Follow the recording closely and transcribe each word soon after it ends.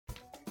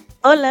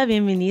Hola,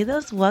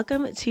 bienvenidos.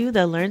 Welcome to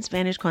the Learn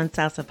Spanish con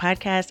Salsa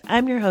podcast.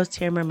 I'm your host,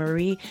 Tamara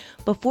Marie.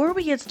 Before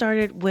we get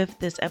started with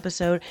this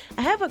episode,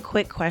 I have a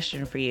quick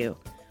question for you.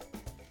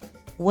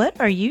 What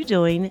are you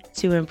doing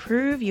to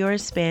improve your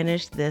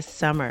Spanish this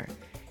summer?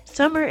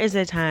 Summer is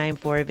a time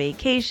for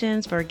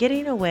vacations, for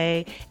getting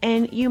away,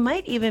 and you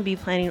might even be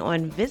planning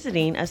on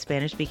visiting a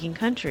Spanish-speaking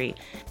country.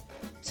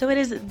 So it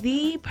is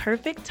the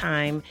perfect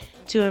time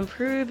to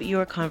improve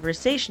your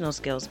conversational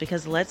skills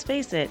because let's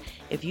face it,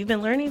 if you've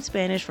been learning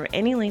Spanish for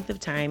any length of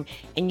time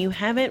and you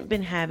haven't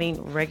been having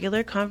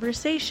regular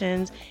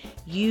conversations,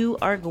 you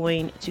are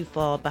going to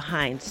fall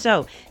behind.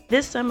 So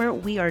this summer,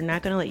 we are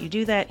not going to let you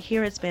do that.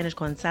 Here at Spanish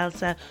con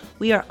Salsa,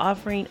 we are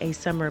offering a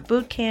summer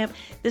boot camp.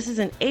 This is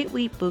an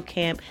 8-week boot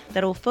camp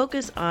that will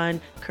focus on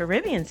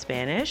Caribbean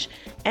Spanish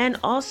and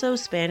also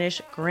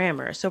Spanish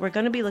grammar. So we're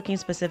going to be looking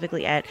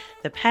specifically at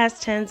the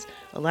past tense.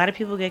 A lot of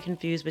people get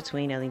confused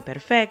between el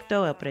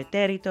imperfecto, el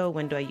pretérito,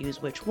 when do I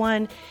use which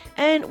one?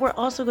 And we're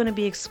also going to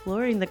be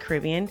exploring the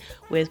Caribbean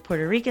with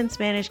Puerto Rican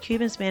Spanish,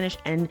 Cuban Spanish,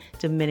 and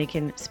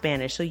Dominican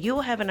Spanish. So you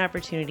will have an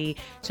opportunity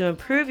to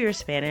improve your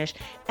Spanish,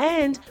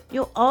 and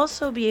you'll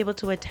also be able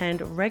to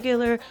attend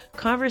regular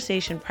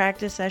conversation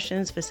practice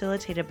sessions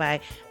facilitated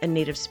by a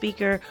native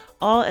speaker,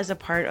 all as a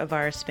part of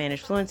our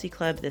Spanish Fluency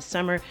Club this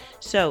summer.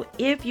 So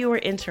if you are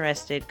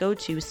interested, go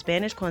to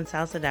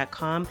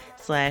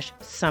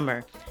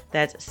SpanishConSalsa.com/summer.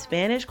 That's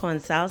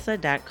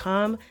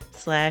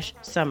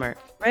SpanishConSalsa.com/summer.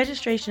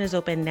 Registration is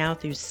open now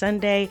through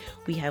Sunday.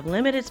 We have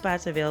limited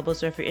spots available,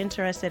 so if you're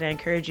interested, I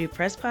encourage you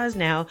press pause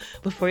now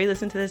before you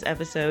listen to this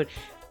episode.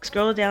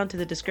 Scroll down to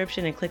the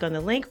description and click on the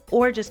link,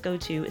 or just go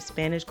to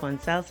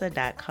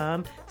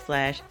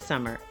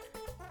SpanishConSalsa.com/summer.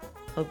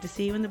 Hope to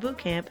see you in the boot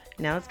camp.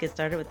 Now let's get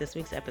started with this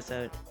week's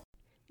episode.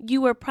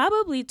 You were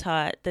probably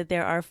taught that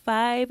there are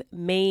 5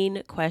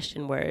 main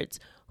question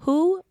words: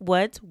 who,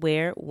 what,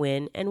 where,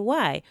 when, and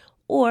why.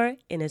 Or,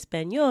 in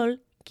Español,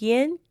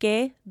 quién,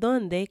 qué,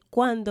 dónde,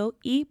 cuándo,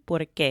 y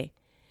por qué.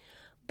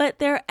 But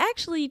there are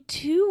actually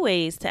 2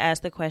 ways to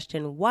ask the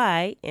question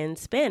why in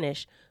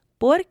Spanish: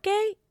 por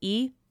qué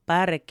y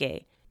para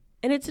qué.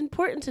 And it's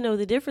important to know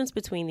the difference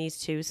between these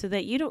two so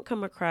that you don't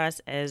come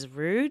across as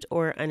rude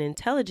or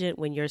unintelligent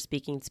when you're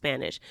speaking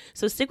Spanish.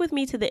 So stick with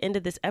me to the end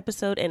of this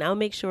episode and I'll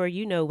make sure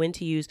you know when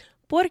to use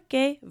por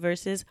qué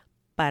versus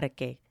para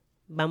qué.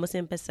 Vamos a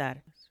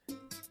empezar.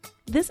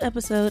 This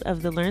episode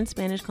of the Learn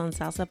Spanish con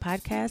Salsa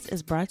podcast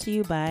is brought to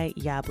you by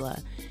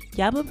Yabla.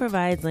 Yabla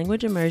provides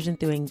language immersion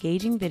through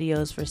engaging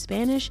videos for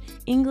Spanish,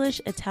 English,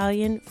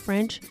 Italian,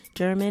 French,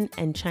 German,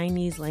 and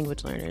Chinese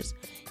language learners.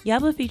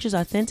 Yabla features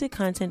authentic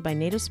content by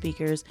native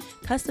speakers,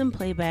 custom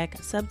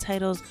playback,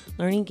 subtitles,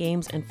 learning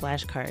games, and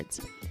flashcards.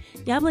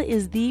 Yabla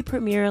is the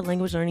premier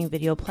language learning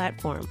video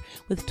platform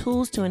with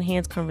tools to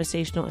enhance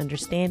conversational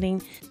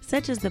understanding,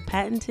 such as the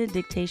patented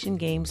dictation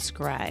game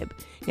Scribe.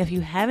 Now, if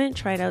you haven't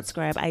tried out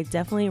Scribe, I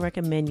definitely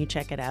recommend you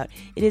check it out.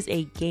 It is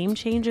a game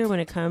changer when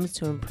it comes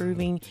to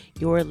improving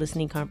your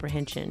listening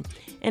comprehension,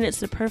 and it's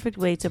the perfect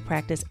way to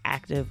practice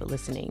active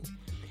listening.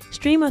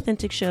 Stream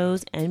authentic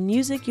shows and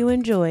music you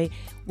enjoy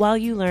while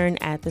you learn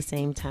at the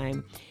same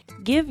time.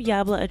 Give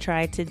Yabla a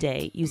try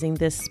today using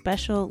this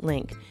special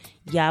link,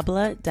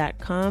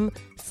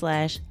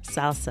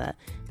 yabla.com/salsa.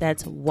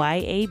 That's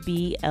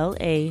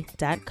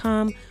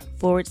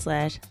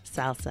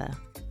YABLA.com/salsa.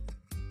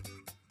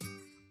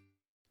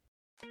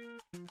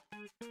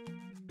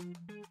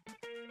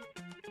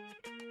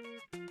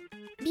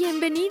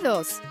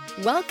 Bienvenidos!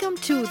 Welcome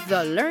to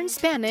the Learn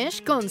Spanish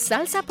con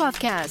Salsa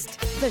podcast,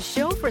 the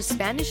show for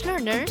Spanish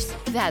learners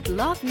that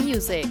love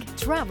music,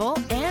 travel,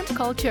 and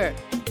culture.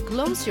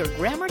 Close your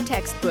grammar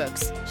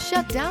textbooks,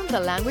 shut down the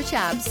language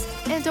apps,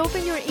 and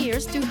open your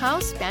ears to how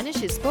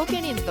Spanish is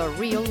spoken in the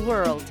real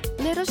world.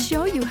 Let us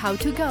show you how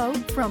to go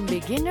from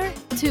beginner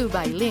to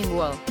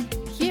bilingual.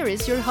 Here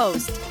is your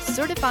host,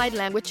 certified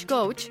language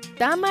coach,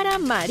 Tamara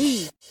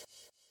Marie.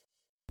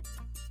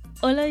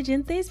 Hola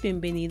oyentes,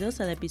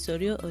 bienvenidos al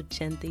episodio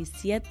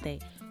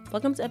 87.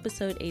 Welcome to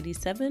episode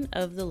 87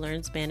 of the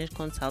Learn Spanish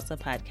con Salsa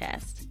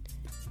podcast.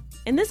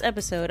 In this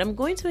episode, I'm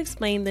going to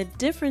explain the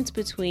difference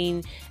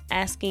between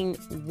asking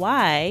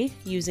why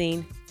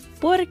using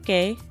por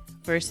qué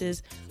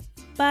versus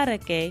para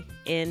qué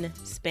in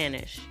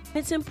Spanish.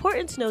 It's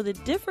important to know the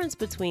difference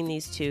between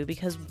these two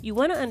because you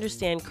want to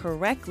understand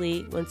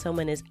correctly when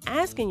someone is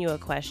asking you a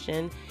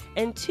question,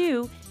 and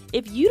 2,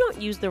 if you don't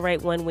use the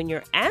right one when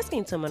you're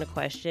asking someone a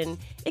question,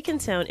 it can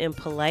sound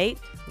impolite,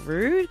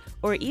 rude,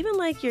 or even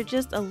like you're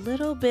just a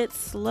little bit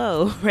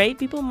slow, right?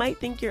 People might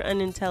think you're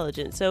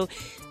unintelligent. So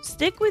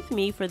stick with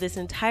me for this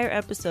entire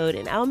episode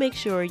and I'll make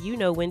sure you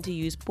know when to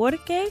use por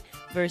qué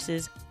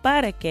versus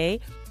para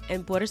qué.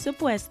 And por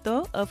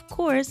supuesto, of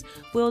course,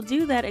 we'll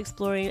do that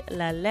exploring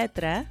la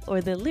letra or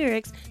the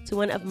lyrics to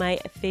one of my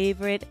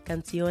favorite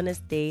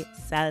canciones de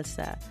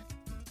salsa.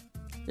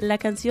 La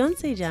canción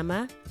se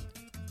llama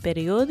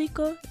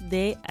Periódico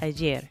de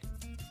Ayer.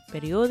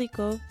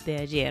 Periódico de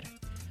Ayer.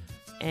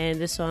 And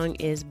the song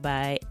is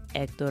by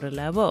Héctor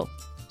Lavoe.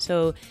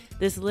 So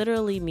this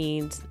literally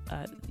means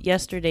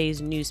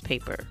yesterday's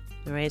newspaper.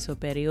 All right, so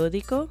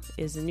periódico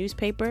is a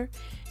newspaper,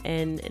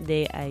 and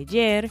de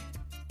ayer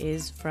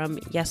is from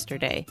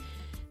yesterday.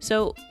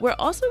 So we're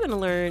also going to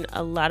learn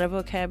a lot of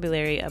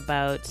vocabulary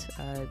about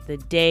the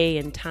day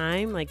and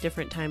time, like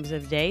different times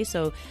of day.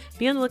 So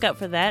be on the lookout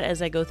for that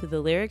as I go through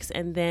the lyrics,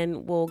 and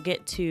then we'll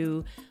get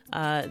to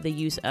the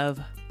use of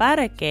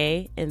para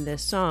qué in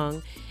this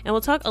song. And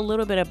we'll talk a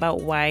little bit about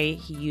why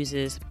he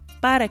uses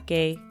para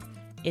qué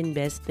in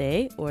vez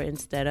de or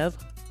instead of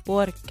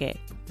por qué.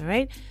 All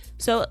right.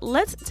 So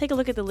let's take a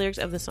look at the lyrics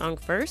of the song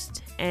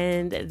first,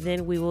 and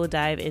then we will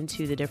dive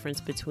into the difference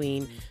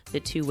between the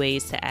two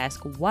ways to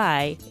ask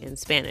why in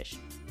Spanish.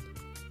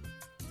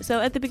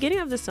 So at the beginning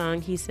of the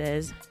song, he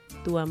says,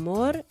 Tu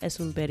amor es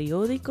un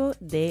periódico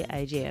de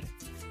ayer.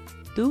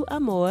 Tu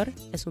amor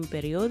es un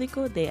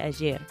periódico de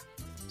ayer.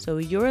 So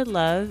your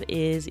love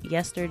is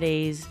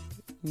yesterday's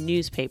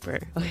newspaper,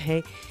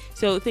 okay?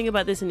 So think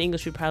about this in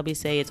English, we'd probably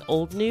say it's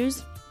old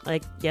news,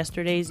 like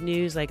yesterday's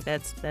news, like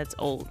that's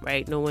old,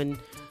 right? No one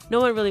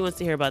really wants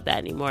to hear about that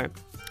anymore.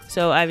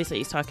 So obviously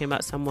he's talking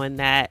about someone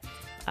that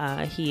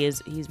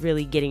he's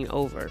really getting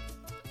over.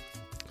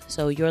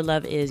 So your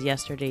love is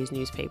yesterday's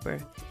newspaper.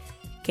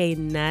 Que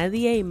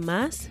nadie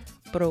más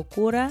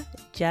procura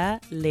ya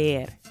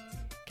leer.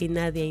 Que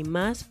nadie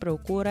más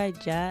procura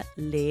ya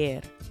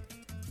leer.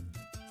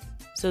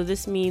 So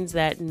this means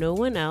that no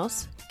one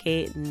else,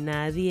 que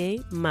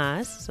nadie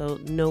más, so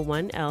no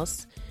one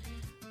else,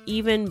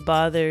 even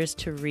bothers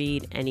to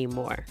read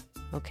anymore.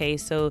 Okay,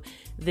 so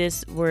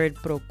this word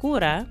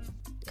procura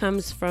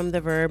comes from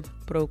the verb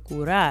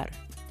procurar,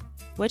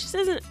 which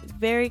isn't a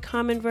very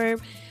common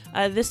verb.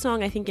 This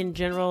song, I think in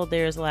general,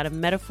 there's a lot of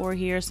metaphor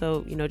here.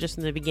 So, just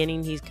in the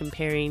beginning, he's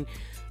comparing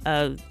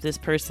this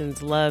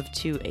person's love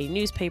to a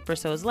newspaper.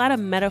 So it's a lot of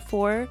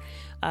metaphor,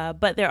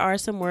 but there are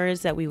some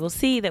words that we will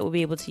see that we'll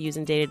be able to use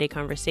in day-to-day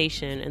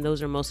conversation, and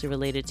those are mostly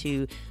related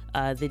to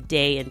the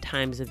day and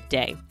times of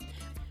day.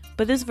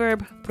 But this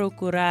verb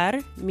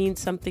procurar means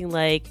something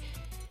like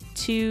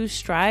to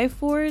strive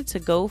for, to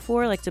go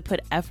for, like to put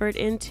effort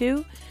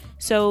into.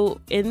 So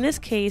in this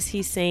case,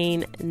 he's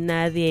saying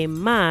nadie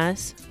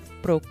más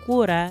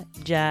procura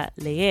ya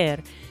leer.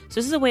 So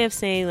this is a way of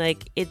saying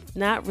like it's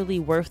not really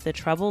worth the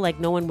trouble, like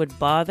no one would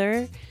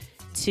bother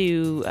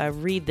to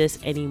read this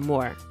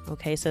anymore.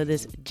 Okay, so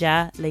this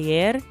ya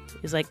leer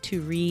is like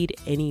to read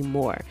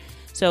anymore.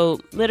 So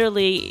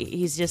literally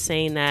he's just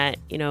saying that,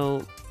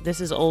 this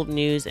is old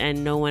news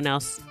and no one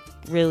else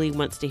really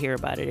wants to hear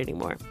about it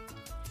anymore.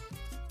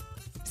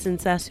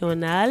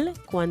 Sensacional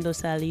cuando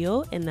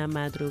salió en la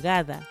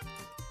madrugada.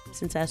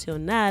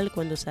 Sensacional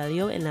cuando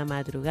salió en la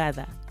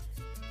madrugada.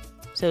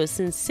 So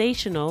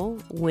sensational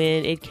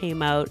when it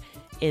came out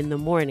in the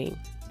morning,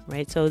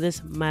 right? So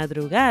this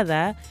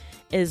madrugada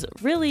is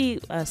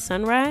really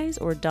sunrise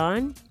or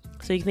dawn.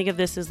 So you can think of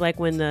this as like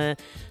when in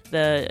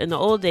the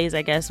old days,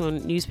 I guess,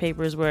 when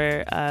newspapers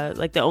were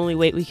like the only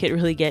way we could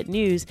really get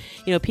news,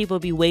 people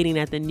would be waiting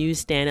at the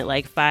newsstand at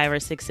like 5 or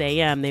 6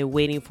 a.m. They were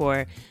waiting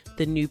for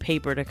the new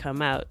paper to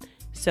come out.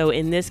 So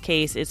in this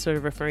case, it's sort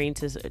of referring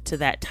to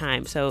that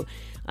time. So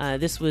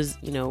this was,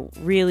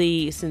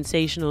 really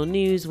sensational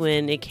news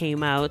when it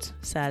came out,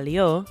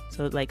 salió,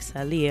 so like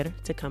salir,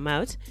 to come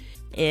out,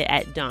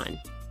 at dawn,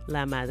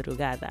 la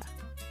madrugada.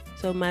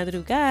 So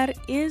madrugar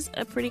is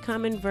a pretty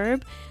common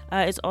verb.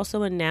 It's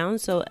also a noun.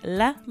 So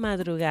la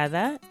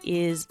madrugada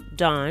is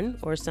dawn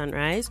or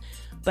sunrise.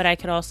 But I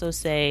could also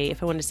say,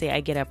 if I wanted to say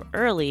I get up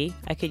early,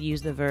 I could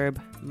use the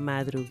verb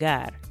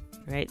madrugar,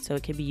 right? So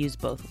it can be used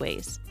both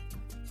ways.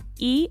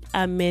 Y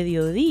a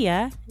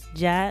mediodía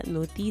ya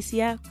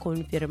noticia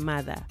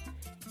confirmada.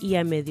 Y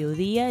a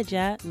mediodía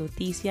ya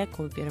noticia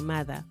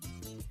confirmada.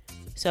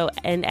 So,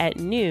 and at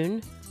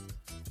noon,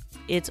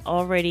 it's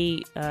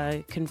already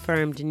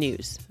confirmed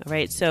news, all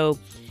right? So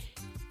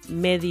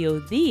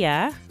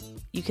mediodía,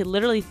 you could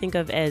literally think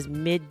of as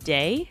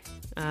midday,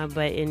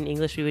 but in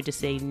English we would just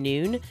say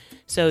noon.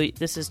 So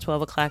this is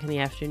 12 o'clock in the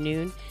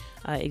afternoon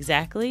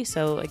exactly.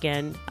 So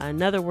again,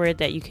 another word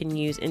that you can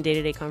use in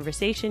day-to-day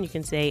conversation, you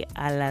can say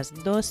a las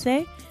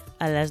 12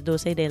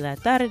 de la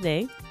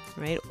tarde,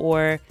 right?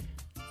 Or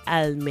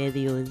al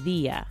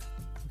mediodía.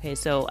 Okay,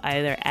 so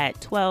either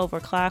at 12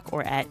 o'clock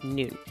or at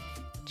noon.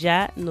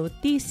 Ya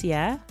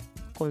noticia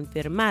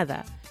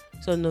confirmada.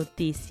 So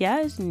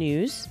noticia is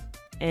news,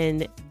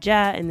 and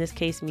ya in this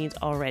case means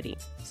already.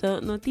 So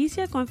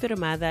noticia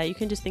confirmada, you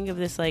can just think of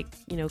this like,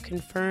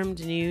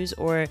 confirmed news,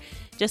 or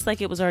just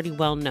like it was already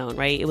well known,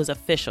 right? It was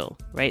official,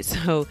 right?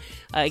 So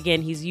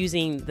again, he's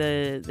using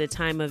the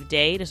time of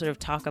day to sort of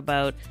talk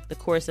about the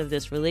course of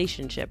this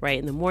relationship, right?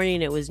 In the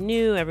morning, it was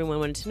new. Everyone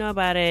wanted to know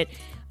about it.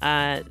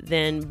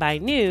 Then by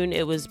noon,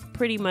 it was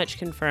pretty much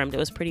confirmed. It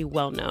was pretty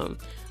well known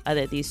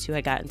that these two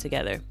had gotten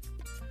together.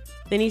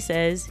 Then he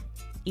says,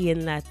 y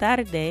en la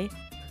tarde,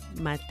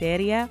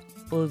 materia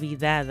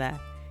olvidada.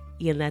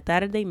 Y en la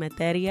tarde,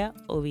 materia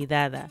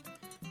olvidada.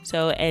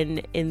 So,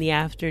 and in the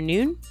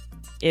afternoon,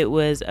 it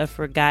was a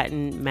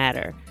forgotten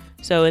matter.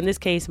 So in this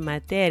case,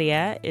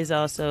 materia is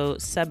also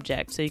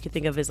subject. So you can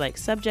think of it as like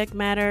subject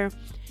matter.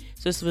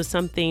 So this was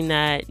something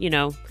that,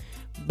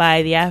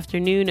 by the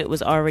afternoon, it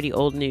was already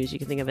old news. You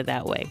can think of it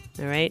that way.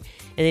 All right.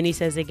 And then he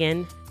says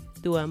again,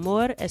 tu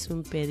amor es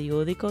un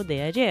periódico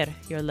de ayer.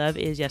 Your love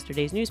is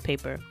yesterday's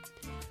newspaper.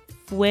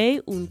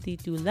 Fue un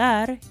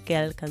titular que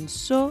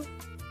alcanzó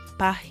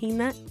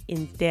página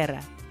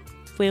entera.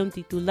 Fue un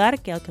titular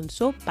que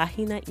alcanzó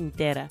página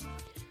entera.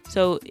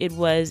 So it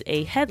was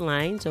a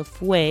headline. So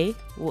fue,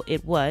 well,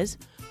 it was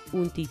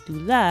un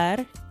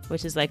titular,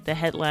 which is like the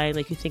headline,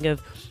 like you think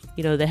of,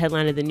 the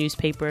headline of the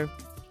newspaper,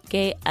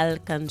 que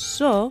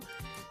alcanzó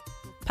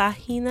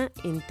página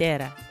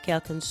entera. Que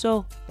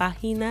alcanzó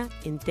página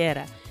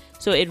entera.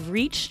 So it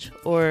reached,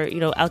 or,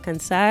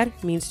 alcanzar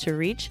means to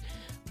reach.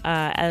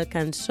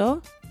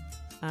 Alcanzó.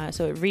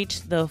 So it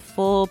reached the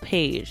full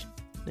page,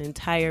 the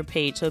entire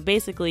page. So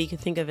basically you can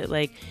think of it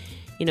like,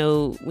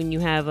 when you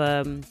have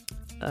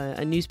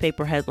a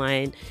newspaper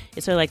headline,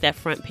 it's sort of like that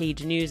front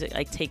page news. It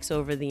like takes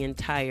over the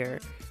entire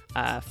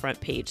front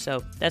page.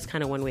 So that's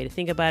kind of one way to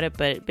think about it.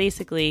 But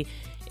basically,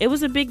 it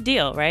was a big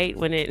deal, right?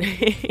 When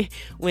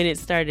it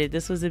started,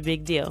 this was a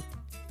big deal.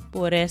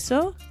 Por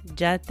eso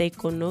ya te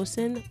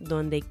conocen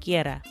donde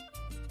quiera.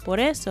 Por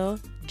eso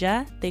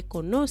ya te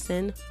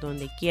conocen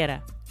donde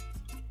quiera.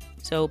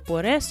 So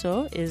por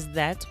eso is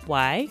that's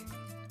why.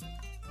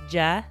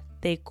 Ya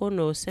te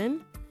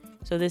conocen.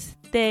 So this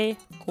te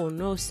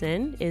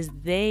conocen is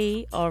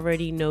they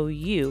already know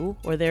you,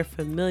 or they're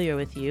familiar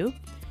with you.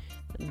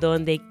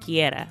 Donde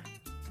quiera.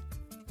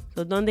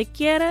 So donde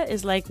quiera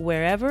is like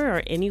wherever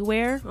or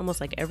anywhere,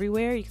 almost like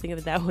everywhere. You can think of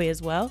it that way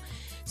as well.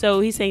 So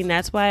he's saying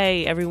that's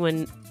why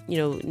everyone,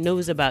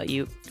 knows about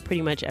you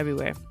pretty much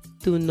everywhere.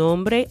 Tu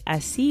nombre ha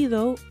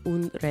sido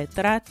un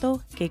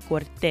retrato que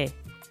corté.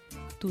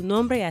 Tu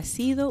nombre ha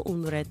sido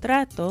un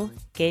retrato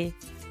que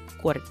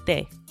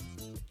corté.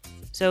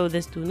 So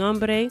this tu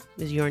nombre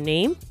is your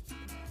name.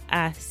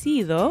 Ha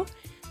sido,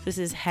 this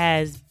is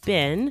has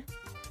been,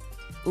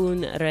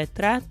 un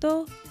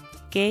retrato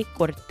que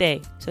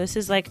corté. So this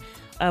is like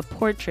a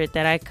portrait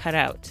that I cut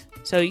out.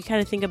 So you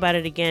kind of think about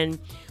it again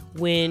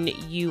when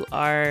you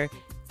are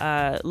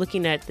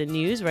looking at the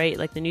news, right?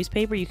 Like the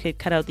newspaper, you could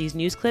cut out these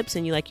news clips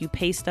and you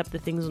paste up the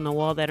things on the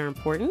wall that are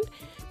important.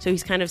 So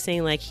he's kind of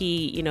saying like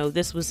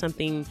this was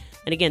something,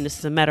 and again, this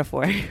is a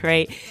metaphor,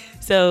 right?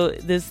 So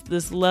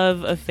this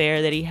love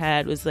affair that he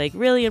had was like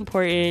really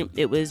important.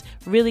 It was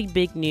really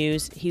big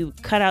news. He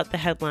cut out the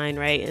headline,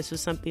 right? This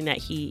was something that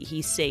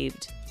he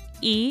saved.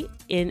 Y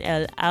en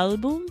el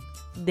álbum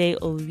de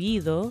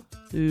olvido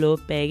lo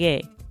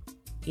pegué.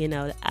 Y en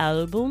el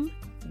álbum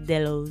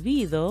del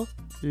olvido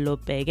lo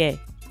pegué.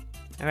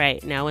 All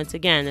right, now once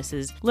again, this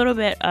is a little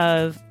bit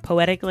of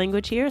poetic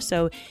language here.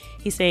 So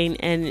he's saying,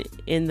 and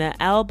in the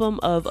album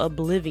of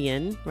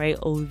oblivion, right,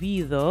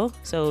 olvido,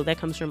 so that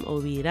comes from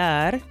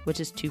olvidar, which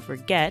is to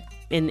forget.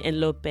 And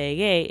lo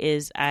pegué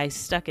is I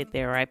stuck it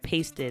there, or I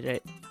pasted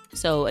it.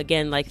 So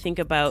again, think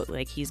about,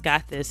 he's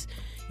got this,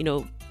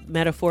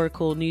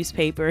 metaphorical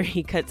newspaper.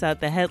 He cuts out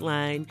the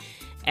headline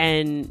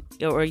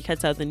or he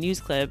cuts out the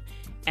news clip.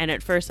 And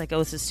at first,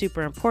 this is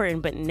super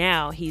important. But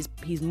now he's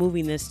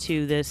moving this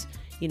to this,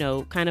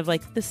 kind of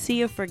like the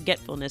sea of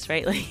forgetfulness,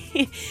 right?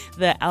 Like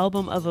the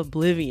album of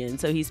oblivion.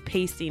 So he's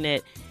pasting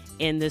it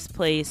in this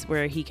place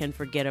where he can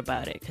forget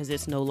about it because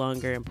it's no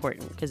longer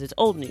important, because it's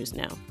old news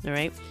now. All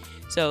right.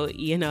 So,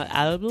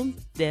 álbum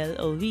del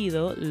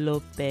olvido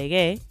lo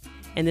pegué.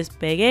 And this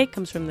pegué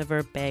comes from the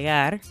verb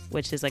pegar,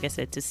 which is, like I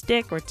said, to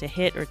stick or to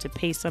hit or to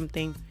paste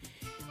something.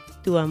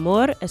 Tu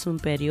amor es un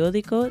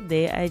periódico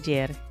de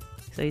ayer.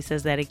 So he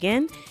says that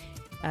again.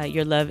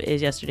 Your love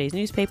is yesterday's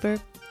newspaper.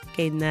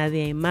 Que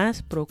nadie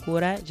más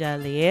procura ya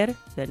leer.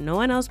 That no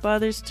one else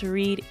bothers to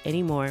read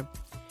anymore.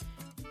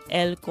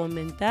 El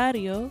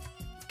comentario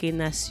que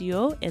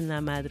nació en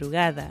la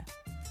madrugada.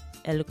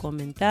 El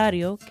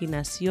comentario que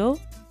nació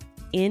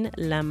en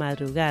la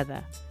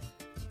madrugada.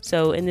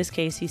 So in this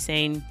case, he's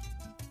saying,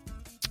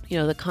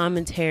 the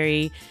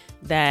commentary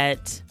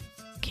that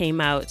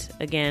came out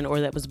again, or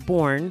that was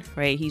born,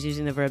 right? He's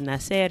using the verb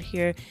nacer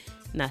here.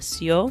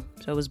 Nació,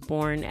 so it was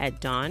born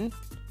at dawn.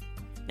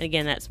 And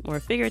again, that's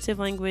more figurative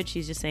language.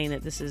 He's just saying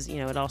that this is,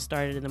 it all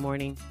started in the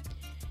morning.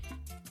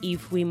 Y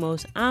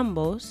fuimos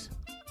ambos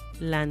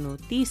la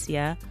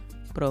noticia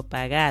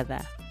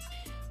propagada.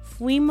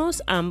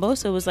 Fuimos ambos,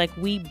 so it was like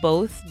we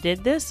both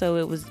did this. So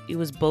it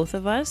was both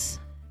of us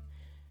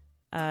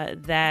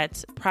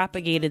that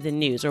propagated the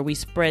news, or we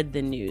spread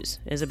the news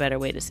is a better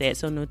way to say it.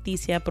 So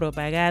noticia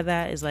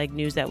propagada is like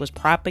news that was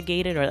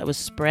propagated or that was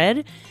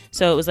spread.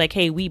 So it was like,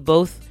 hey, we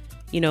both,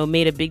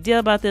 made a big deal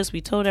about this.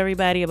 We told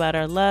everybody about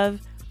our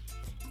love.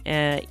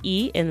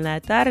 Y en la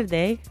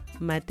tarde,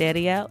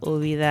 materia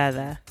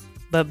olvidada.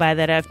 But by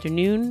that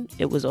afternoon,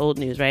 it was old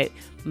news, right?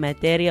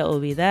 Materia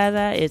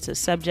olvidada, it's a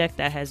subject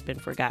that has been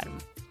forgotten.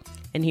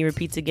 And he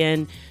repeats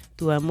again,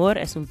 tu amor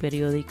es un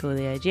periódico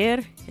de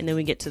ayer. And then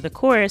we get to the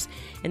chorus.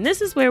 And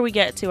this is where we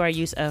get to our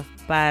use of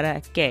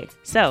para qué.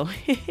 So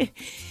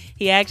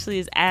he actually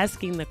is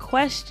asking the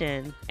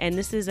question. And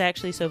this is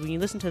actually, so when you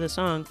listen to the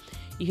song,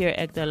 you hear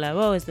Hector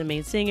Lavoe is the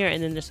main singer,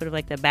 and then there's sort of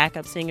like the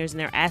backup singers, and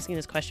they're asking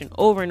this question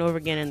over and over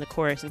again in the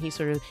chorus, and he's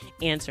sort of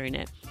answering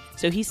it.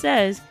 So he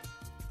says,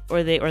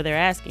 or they're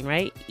asking,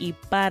 right? ¿Y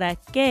para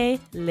qué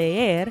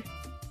leer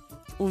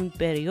un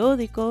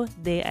periódico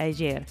de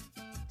ayer?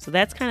 So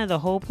that's kind of the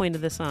whole point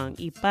of the song.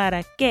 ¿Y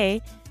para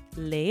qué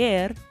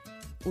leer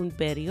un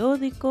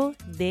periódico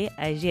de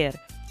ayer?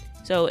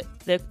 So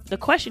the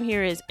question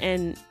here is,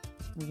 and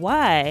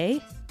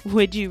why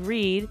would you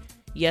read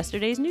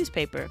yesterday's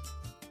newspaper?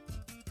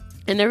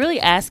 And they're really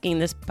asking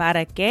this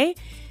para qué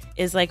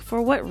is like, for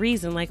what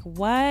reason? Like,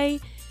 why,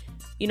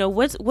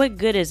 what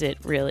good is it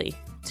really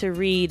to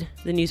read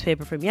the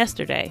newspaper from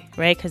yesterday,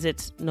 right? Because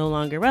it's no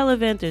longer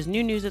relevant. There's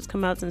new news that's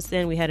come out since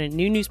then. We had a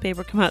new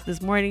newspaper come out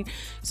this morning.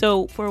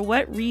 So for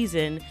what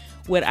reason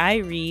would I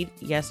read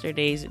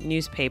yesterday's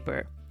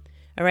newspaper?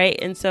 All right.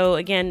 And so,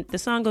 again, the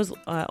song goes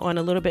on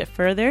a little bit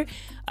further.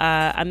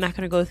 I'm not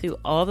going to go through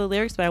all the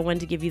lyrics, but I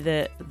wanted to give you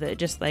the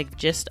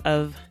gist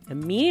of the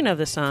meaning of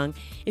the song.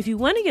 If you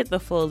want to get the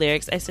full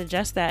lyrics, I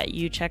suggest that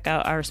you check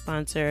out our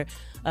sponsor,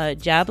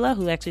 Jabla,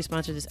 who actually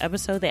sponsored this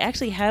episode. They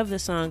actually have the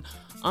song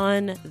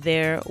on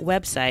their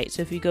website.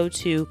 So if you go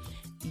to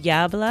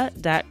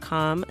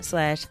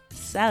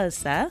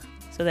yabla.com/salsa,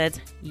 so that's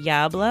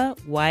Yabla,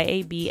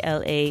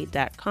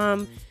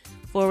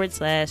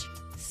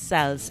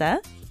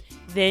 YABLA.com/salsa,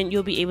 then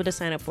you'll be able to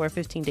sign up for a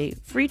 15-day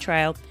free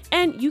trial,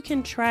 and you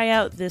can try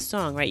out this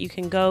song, right? You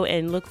can go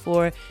and look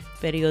for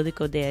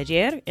Periódico de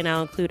Ayer, and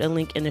I'll include a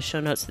link in the show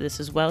notes to this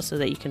as well so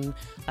that you can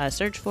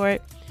search for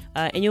it.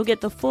 And you'll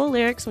get the full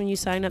lyrics when you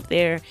sign up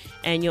there,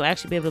 and you'll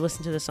actually be able to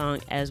listen to the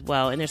song as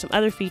well. And there's some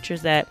other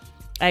features that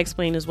I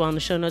explain as well on the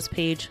show notes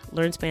page,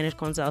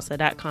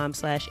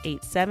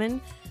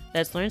 learnspanishconsalsa.com/87.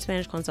 That's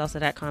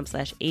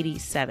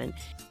learnspanishconsalsa.com/87.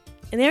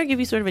 And there I'll give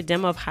you sort of a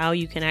demo of how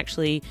you can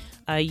actually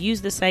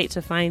use the site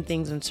to find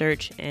things and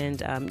search.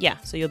 And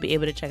so you'll be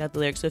able to check out the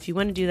lyrics. So if you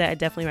want to do that, I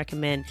definitely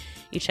recommend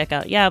you check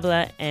out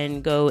Yabla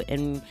and go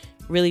and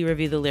really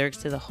review the lyrics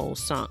to the whole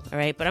song. All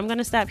right. But I'm going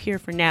to stop here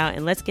for now,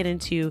 and let's get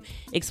into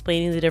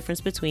explaining the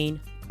difference between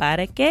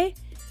para qué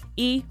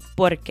y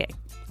por qué.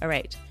 All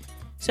right.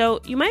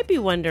 So you might be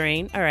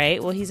wondering, all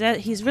right, well,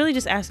 he's really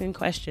just asking the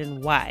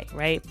question, why,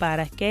 right?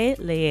 Para qué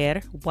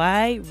leer?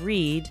 Why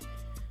read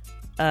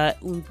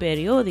un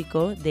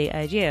periódico de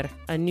ayer,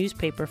 a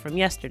newspaper from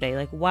yesterday?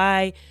 Like,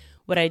 why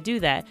would I do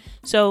that?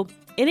 So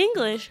in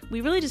English, we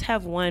really just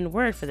have one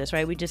word for this,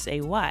 right? We just say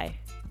why.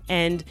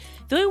 And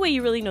the only way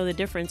you really know the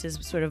difference is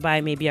sort of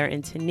by maybe our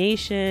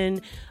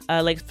intonation.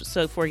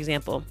 So for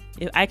example,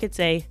 if I could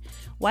say,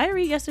 why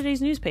read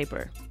yesterday's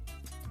newspaper?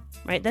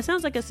 Right? That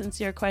sounds like a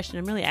sincere question.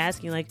 I'm really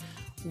asking, like,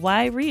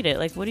 why read it?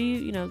 Like, what do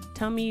you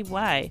tell me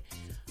why?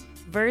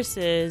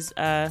 Versus,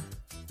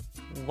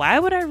 why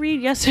would I read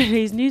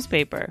yesterday's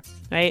newspaper,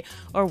 right?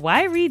 Or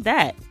why read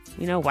that?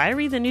 Why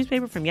read the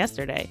newspaper from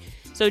yesterday?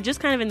 So just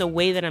kind of in the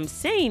way that I'm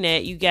saying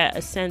it, you get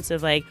a sense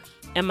of like,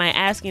 am I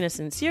asking a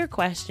sincere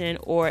question,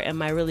 or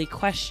am I really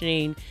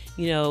questioning,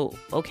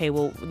 okay,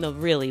 well, no,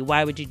 really,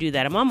 why would you do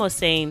that? I'm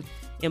almost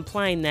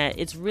implying that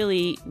it's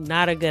really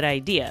not a good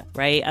idea,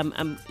 right?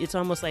 It's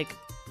almost like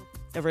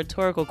a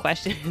rhetorical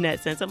question in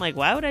that sense. I'm like,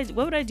 what would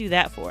I do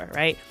that for,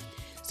 right?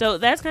 So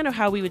that's kind of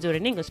how we would do it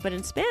in English. But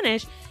in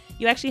Spanish,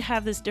 you actually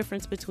have this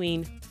difference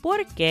between por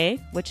qué,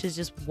 which is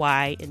just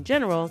why in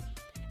general,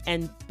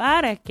 and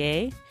para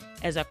qué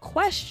as a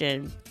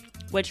question,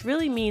 which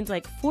really means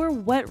like, for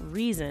what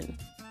reason,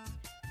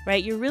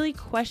 right? You're really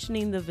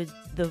questioning the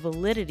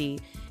validity,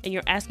 and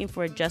you're asking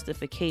for a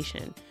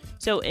justification.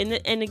 So,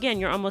 and again,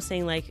 you're almost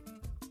saying like,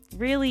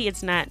 really,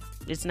 it's not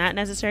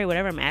necessary,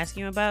 whatever I'm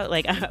asking you about.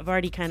 Like, I've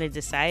already kind of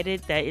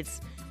decided that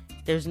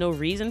there's no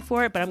reason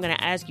for it, but I'm going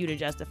to ask you to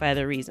justify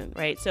the reason,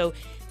 right? So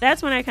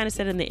that's when I kind of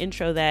said in the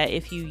intro that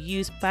if you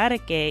use para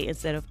qué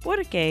instead of por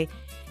qué,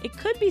 it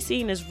could be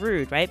seen as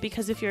rude, right?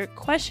 Because if you're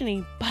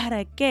questioning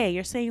para qué,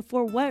 you're saying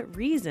for what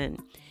reason?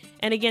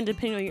 And again,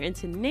 depending on your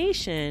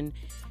intonation,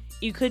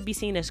 you could be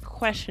seen as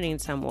questioning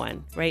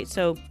someone, right?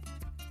 So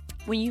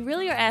when you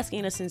really are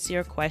asking a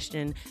sincere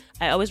question,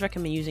 I always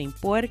recommend using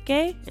por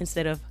qué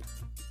instead of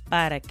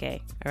para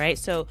qué, all right?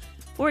 So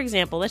for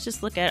example, let's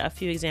just look at a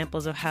few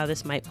examples of how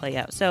this might play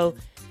out. So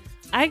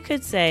I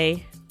could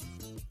say,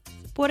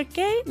 ¿por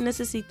qué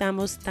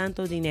necesitamos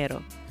tanto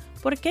dinero?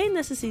 ¿Por qué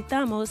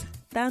necesitamos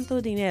tanto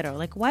dinero?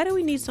 Like, why do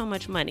we need so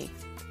much money?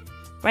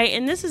 Right?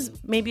 And this is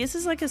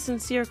like a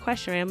sincere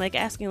question, right? I'm like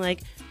asking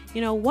like,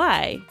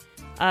 why?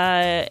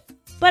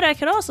 But I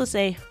could also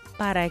say,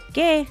 ¿para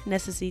qué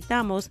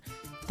necesitamos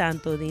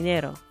tanto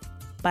dinero?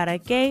 ¿Para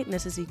qué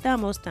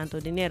necesitamos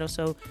tanto dinero?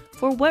 So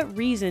for what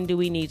reason do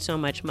we need so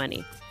much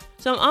money?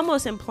 So I'm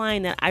almost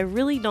implying that I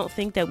really don't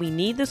think that we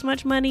need this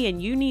much money,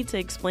 and you need to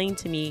explain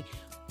to me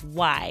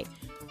why.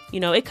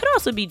 It could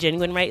also be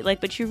genuine, right?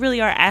 Like, but you really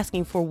are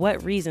asking for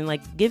what reason.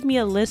 Like, give me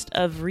a list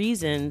of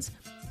reasons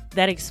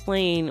that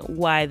explain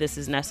why this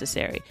is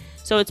necessary.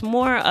 So it's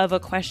more of a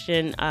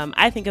question.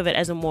 I think of it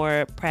as a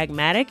more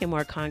pragmatic and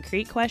more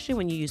concrete question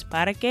when you use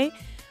para qué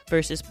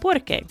versus por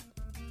qué.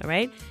 All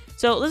right.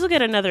 So let's look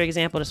at another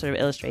example to sort of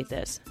illustrate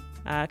this.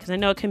 because I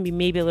know it can be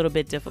maybe a little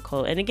bit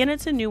difficult. And again,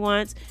 it's a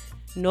nuance.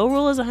 No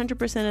rule is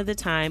 100% of the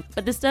time,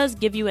 but this does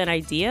give you an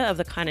idea of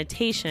the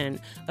connotation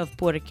of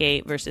por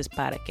qué versus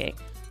para qué.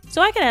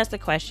 So I could ask the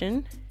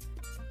question,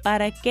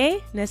 ¿para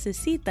qué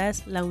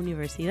necesitas la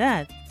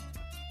universidad?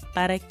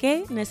 ¿Para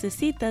qué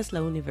necesitas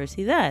la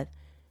universidad?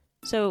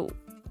 So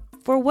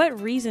for what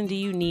reason do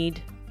you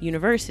need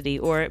university?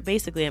 Or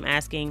basically I'm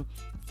asking,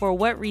 for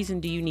what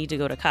reason do you need to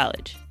go to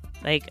college?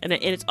 Like, and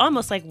it's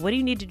almost like, what do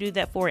you need to do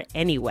that for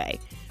anyway?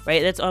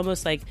 Right? That's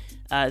almost like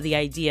the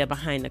idea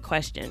behind the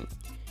question.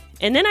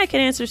 And then I can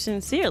answer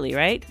sincerely,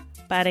 right?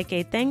 Para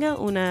que tenga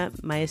una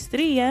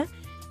maestría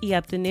y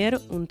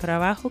obtener un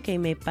trabajo que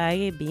me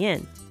pague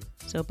bien.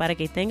 So, para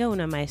que tenga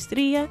una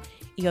maestría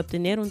y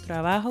obtener un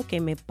trabajo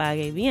que me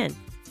pague bien.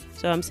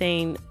 So I'm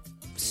saying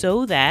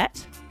so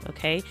that,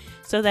 okay,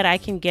 so that I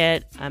can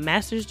get a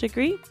master's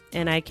degree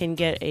and I can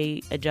get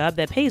a job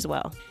that pays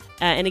well.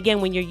 And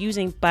again, when you're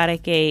using para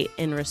que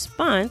in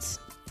response,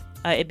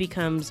 it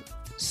becomes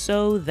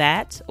so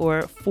that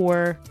or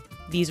for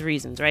these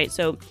reasons, right?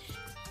 So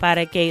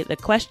para que, the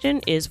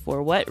question is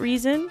for what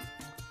reason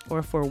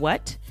or for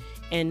what,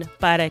 and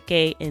para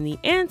que in the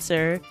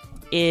answer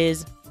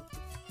is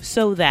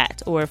so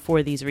that or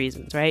for these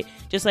reasons, right?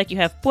 Just like you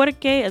have por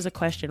qué as a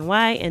question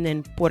why, and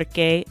then por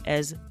qué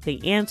as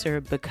the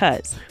answer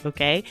because,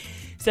 okay?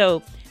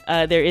 So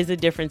there is a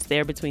difference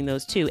there between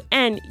those two.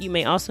 And you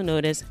may also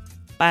notice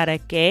para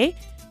qué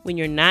when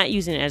you're not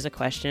using it as a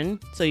question,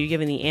 so you're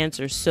giving the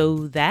answer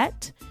so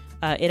that,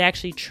 it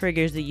actually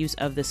triggers the use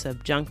of the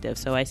subjunctive.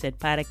 So I said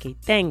para que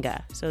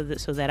tenga, so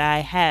that I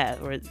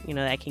have, or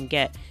that I can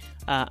get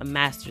a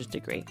master's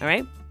degree. All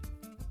right.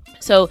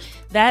 So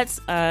that's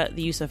the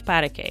use of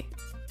para que.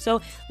 So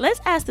let's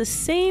ask the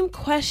same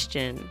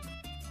question,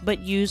 but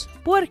use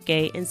por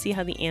qué and see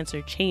how the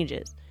answer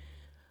changes.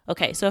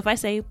 Okay. So if I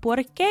say ¿por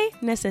qué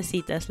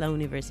necesitas la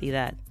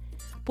universidad?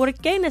 ¿Por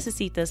qué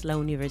necesitas la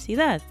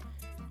universidad?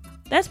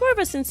 That's more of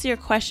a sincere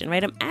question,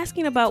 right? I'm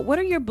asking about what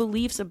are your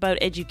beliefs about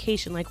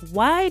education? Like,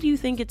 why do you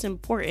think it's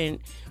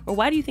important, or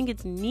why do you think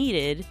it's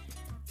needed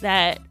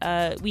that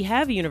we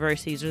have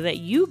universities, or that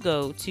you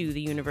go to the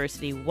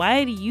university?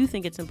 Why do you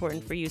think it's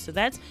important for you? So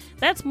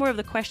that's more of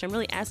the question. I'm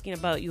really asking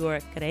about your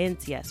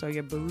creencias or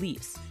your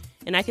beliefs.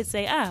 And I could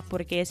say,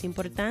 porque es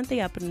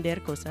importante aprender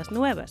cosas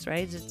nuevas,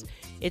 right?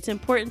 It's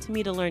important to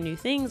me to learn new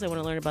things. I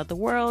want to learn about the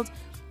world.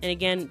 And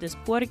again, this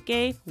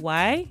porque,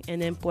 why,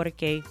 and then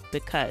porque,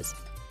 because.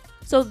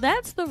 So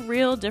that's the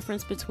real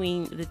difference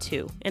between the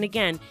two. And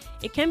again,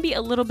 it can be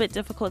a little bit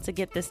difficult to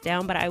get this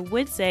down, but I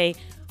would say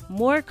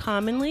more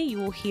commonly you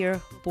will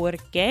hear por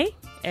qué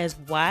as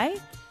why.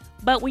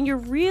 But when you're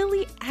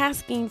really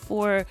asking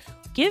for,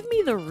 give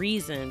me the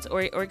reasons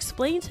or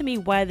explain to me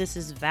why this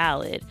is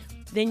valid,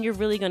 then you're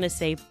really going to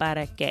say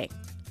para qué.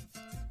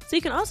 So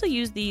you can also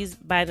use these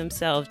by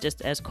themselves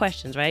just as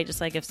questions, right?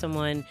 Just like if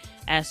someone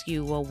asks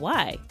you, well,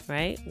 why,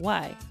 right?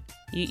 Why?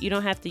 You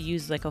don't have to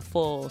use like a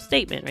full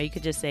statement, right? You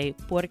could just say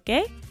por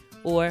qué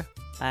or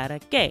para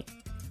qué.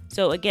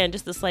 So again,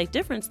 just a slight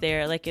difference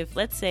there. Like if,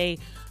 let's say,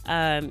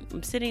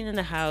 I'm sitting in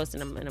the house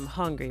and I'm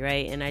hungry,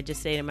 right? And I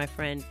just say to my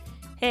friend,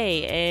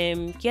 hey,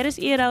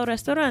 ¿quieres ir al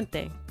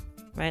restaurante?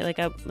 Right?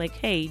 Like,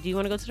 hey, do you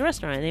want to go to the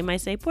restaurant? And they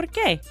might say, ¿por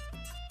qué?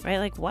 Right?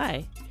 Like,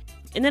 why?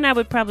 And then I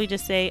would probably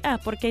just say,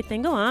 porque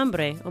tengo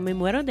hambre, o me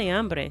muero de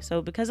hambre.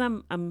 So because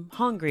I'm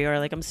hungry, or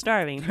like I'm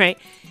starving, right?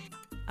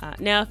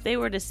 Now, if they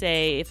were to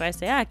say, if I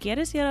say,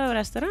 ¿quieres ir al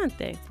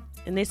restaurante?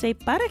 And they say,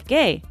 ¿para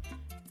qué?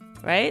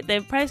 Right?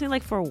 They're probably saying,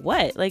 like, for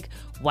what? Like,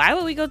 why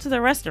would we go to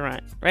the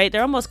restaurant? Right?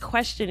 They're almost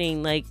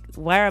questioning, like,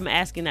 why I'm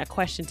asking that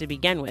question to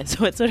begin with.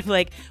 So it's sort of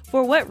like,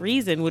 for what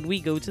reason would we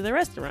go to the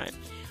restaurant?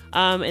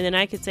 And then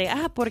I could say,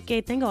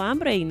 porque tengo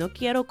hambre y no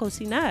quiero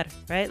cocinar.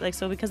 Right? Like,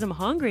 so because I'm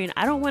hungry and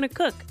I don't want to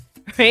cook.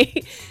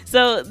 Right?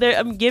 So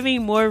I'm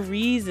giving more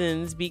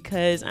reasons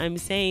because I'm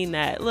saying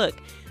that, look,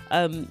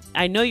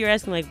 I know you're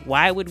asking, like,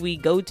 why would we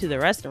go to the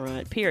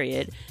restaurant,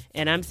 period.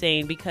 And I'm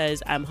saying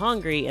because I'm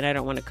hungry and I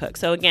don't want to cook.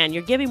 So again,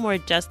 you're giving more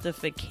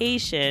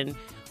justification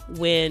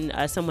when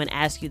someone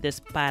asks you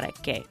this para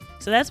qué.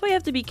 So that's why you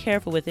have to be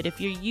careful with it.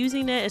 If you're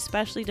using it,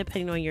 especially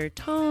depending on your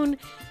tone,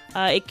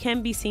 it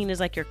can be seen as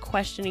like you're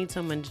questioning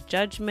someone's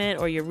judgment,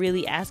 or you're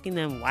really asking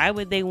them why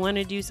would they want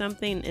to do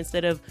something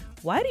instead of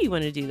why do you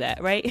want to do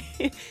that, right?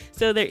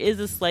 So there is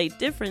a slight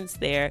difference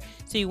there.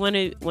 So you want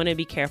to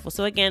be careful.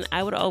 So again,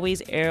 I would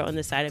always err on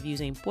the side of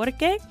using por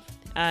qué.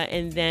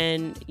 And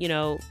then,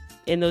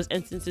 in those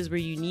instances where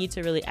you need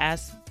to really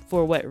ask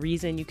for what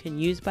reason, you can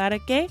use para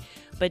qué,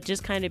 but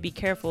just kind of be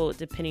careful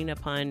depending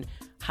upon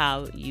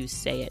how you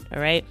say it, all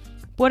right?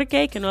 Por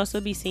qué can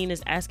also be seen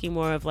as asking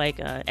more of like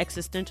an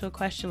existential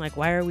question, like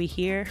why are we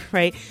here,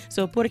 right?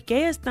 So, ¿por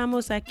qué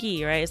estamos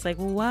aquí, right? It's like,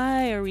 well,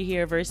 why are we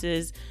here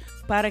versus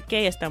 ¿para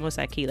qué estamos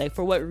aquí? Like,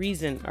 for what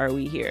reason are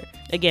we here?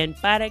 Again,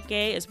 ¿para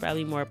qué is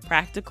probably more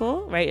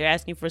practical, right? You're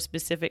asking for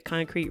specific,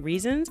 concrete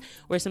reasons,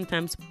 where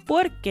sometimes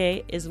 ¿por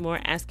qué is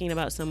more asking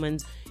about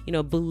someone's,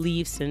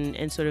 beliefs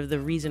and sort of the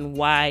reason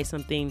why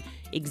something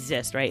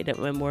exists, right? At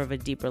more of a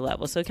deeper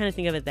level. So kind of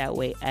think of it that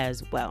way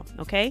as well,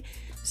 okay?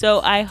 So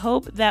I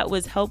hope that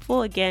was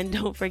helpful. Again,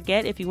 don't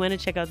forget, if you want to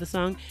check out the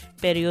song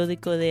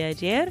Periódico de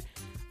Ayer,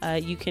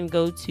 you can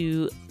go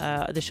to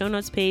the show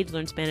notes page,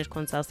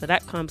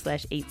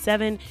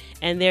 learnspanishconsalsa.com/87,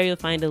 and there you'll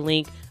find a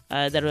link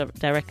that'll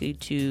directly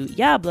to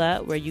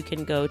Yabla, where you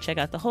can go check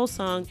out the whole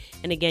song.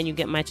 And again, you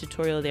get my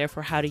tutorial there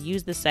for how to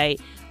use the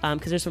site,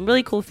 because there's some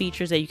really cool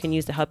features that you can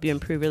use to help you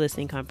improve your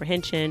listening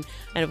comprehension.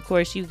 And of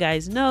course, you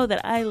guys know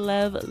that I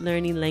love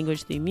learning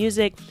language through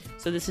music.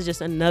 So this is just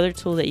another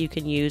tool that you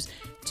can use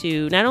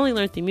to not only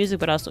learn through music,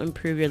 but also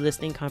improve your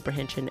listening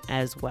comprehension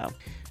as well.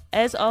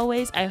 As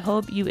always, I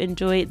hope you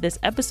enjoyed this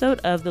episode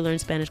of the Learn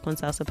Spanish con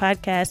Salsa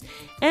podcast,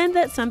 and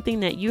that something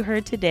that you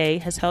heard today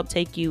has helped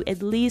take you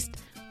at least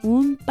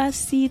un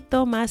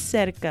pasito más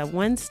cerca,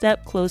 one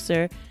step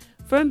closer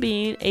from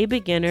being a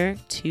beginner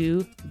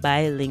to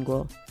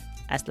bilingual.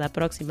 Hasta la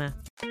próxima.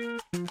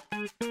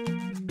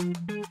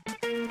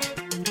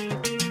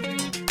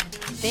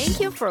 Thank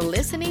you for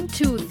listening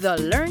to the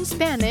Learn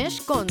Spanish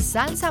con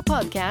Salsa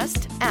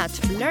podcast at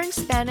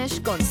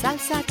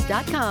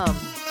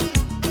learnspanishconsalsa.com.